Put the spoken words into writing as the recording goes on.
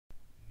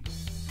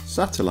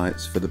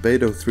Satellites for the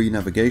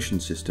Beidou-3-Navigation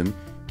System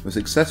were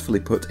successfully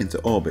put into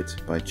orbit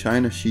by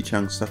China's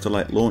Xichang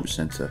Satellite Launch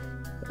Center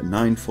at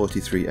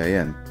 9:43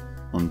 AM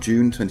on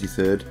June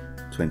 23,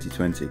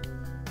 2020.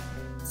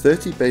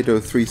 30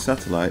 Beidou-3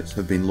 satellites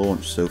have been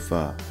launched so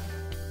far,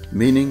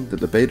 meaning that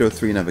the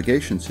Beidou-3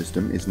 navigation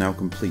system is now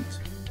complete.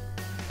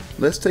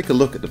 Let's take a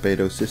look at the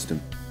Beidou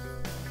system.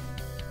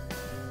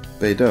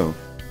 Beidou,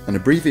 an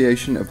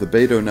abbreviation of the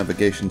Beidou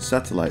Navigation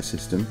Satellite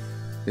System,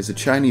 is a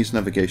Chinese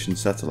navigation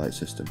satellite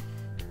system.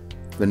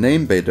 The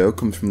name Beidou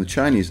comes from the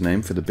Chinese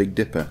name for the Big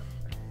Dipper.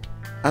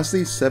 As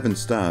these 7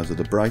 stars are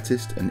the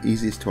brightest and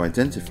easiest to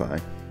identify,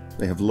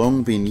 they have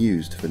long been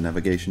used for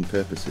navigation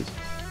purposes.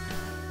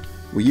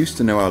 We used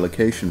to know our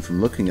location from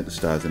looking at the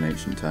stars in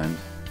ancient times,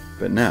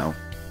 but now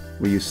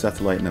we use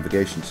satellite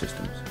navigation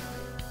systems.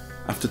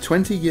 After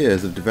 20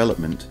 years of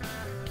development,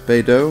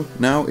 Beidou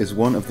now is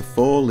one of the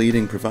 4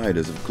 leading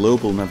providers of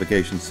global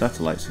navigation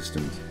satellite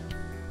systems,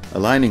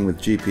 aligning with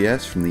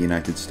GPS from the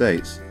United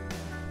States,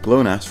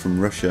 GLONASS from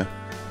Russia,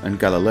 and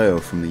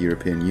Galileo from the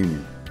European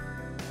Union.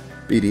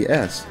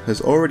 BDS has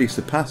already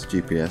surpassed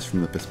GPS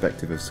from the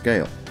perspective of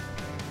scale.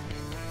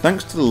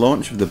 Thanks to the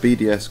launch of the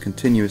BDS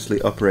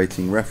continuously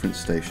operating reference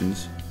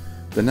stations,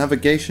 the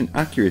navigation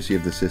accuracy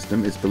of the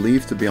system is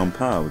believed to be on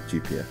par with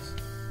GPS.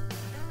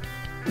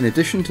 In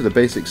addition to the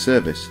basic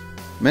service,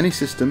 many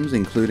systems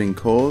including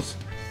CORS,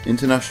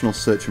 International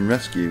Search and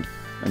Rescue,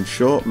 and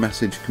Short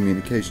Message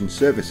Communication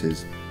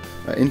Services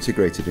are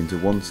integrated into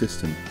one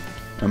system,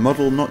 a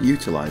model not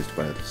utilised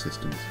by other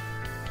systems.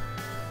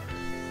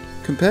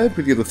 Compared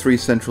with the other 3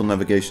 central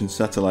navigation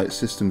satellite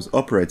systems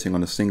operating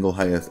on a single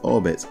high Earth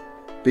orbit,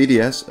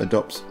 BDS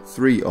adopts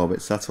 3 orbit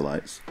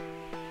satellites.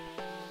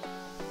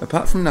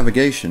 Apart from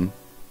navigation,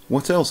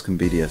 what else can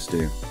BDS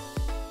do?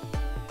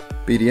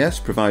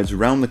 BDS provides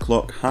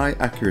round-the-clock high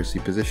accuracy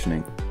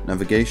positioning,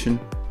 navigation,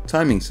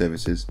 timing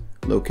services,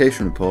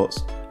 location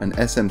reports, and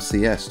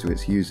SMCS to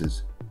its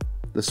users.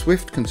 The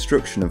swift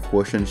construction of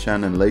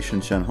Huoshenshan and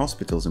Leishanshan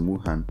hospitals in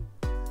Wuhan,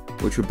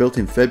 which were built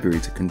in February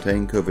to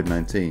contain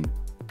COVID-19,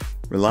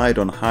 relied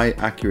on high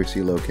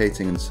accuracy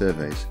locating and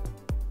surveys.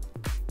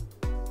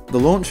 The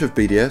launch of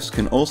BDS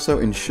can also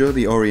ensure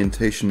the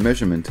orientation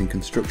measurement in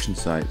construction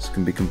sites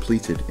can be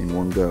completed in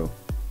one go.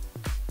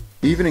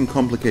 Even in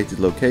complicated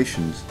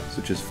locations,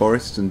 such as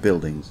forests and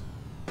buildings,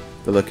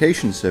 the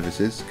location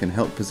services can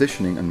help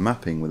positioning and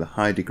mapping with a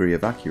high degree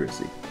of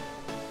accuracy.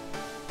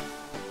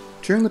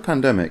 During the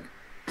pandemic,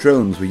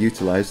 drones were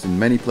utilised in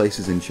many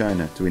places in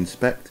China to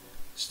inspect,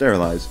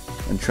 sterilise,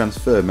 and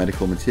transfer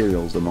medical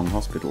materials among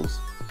hospitals.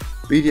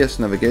 BDS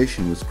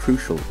navigation was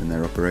crucial in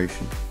their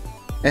operation.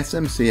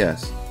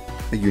 SMCS,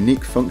 a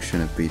unique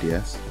function of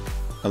BDS,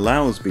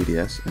 allows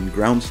BDS and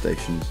ground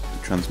stations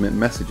to transmit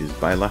messages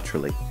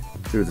bilaterally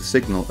through the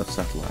signal of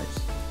satellites.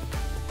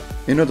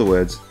 In other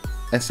words,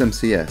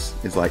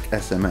 SMCS is like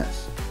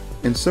SMS.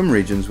 In some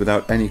regions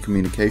without any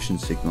communication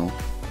signal,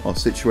 or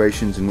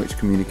situations in which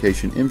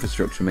communication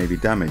infrastructure may be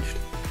damaged,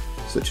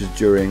 such as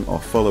during or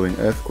following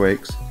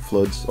earthquakes,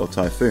 floods, or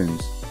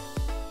typhoons,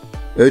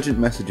 urgent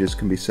messages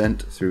can be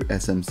sent through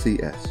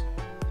SMCS.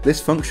 This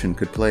function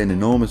could play an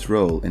enormous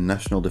role in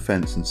national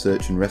defence and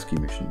search and rescue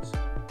missions.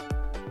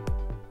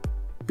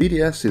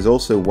 BDS is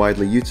also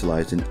widely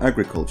utilised in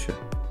agriculture,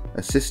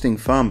 assisting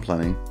farm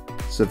planning,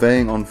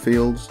 surveying on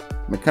fields,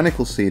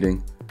 mechanical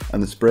seeding,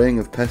 and the spraying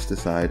of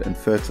pesticide and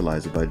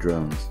fertiliser by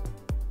drones.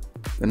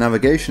 The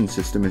navigation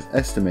system is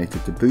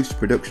estimated to boost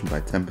production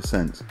by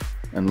 10%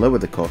 and lower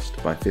the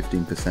cost by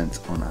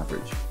 15% on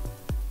average.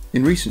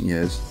 In recent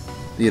years,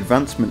 the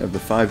advancement of the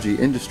 5G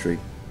industry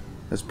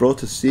has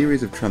brought a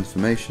series of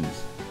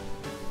transformations.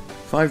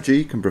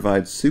 5G can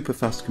provide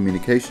super-fast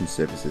communication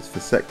services for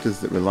sectors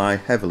that rely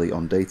heavily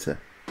on data,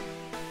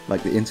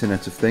 like the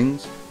Internet of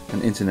Things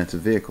and Internet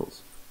of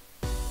Vehicles.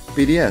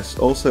 BDS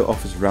also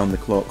offers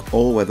round-the-clock,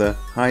 all-weather,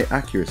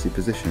 high-accuracy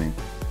positioning.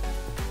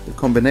 The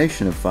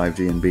combination of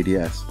 5G and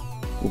BDS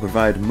will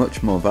provide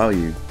much more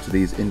value to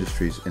these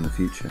industries in the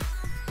future.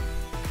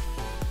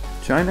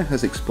 China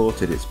has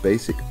exported its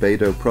basic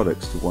Beidou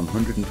products to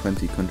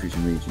 120 countries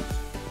and regions.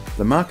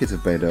 The market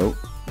of Beidou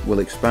will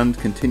expand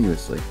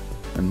continuously,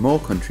 and more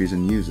countries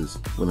and users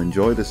will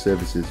enjoy the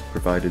services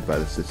provided by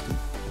the system.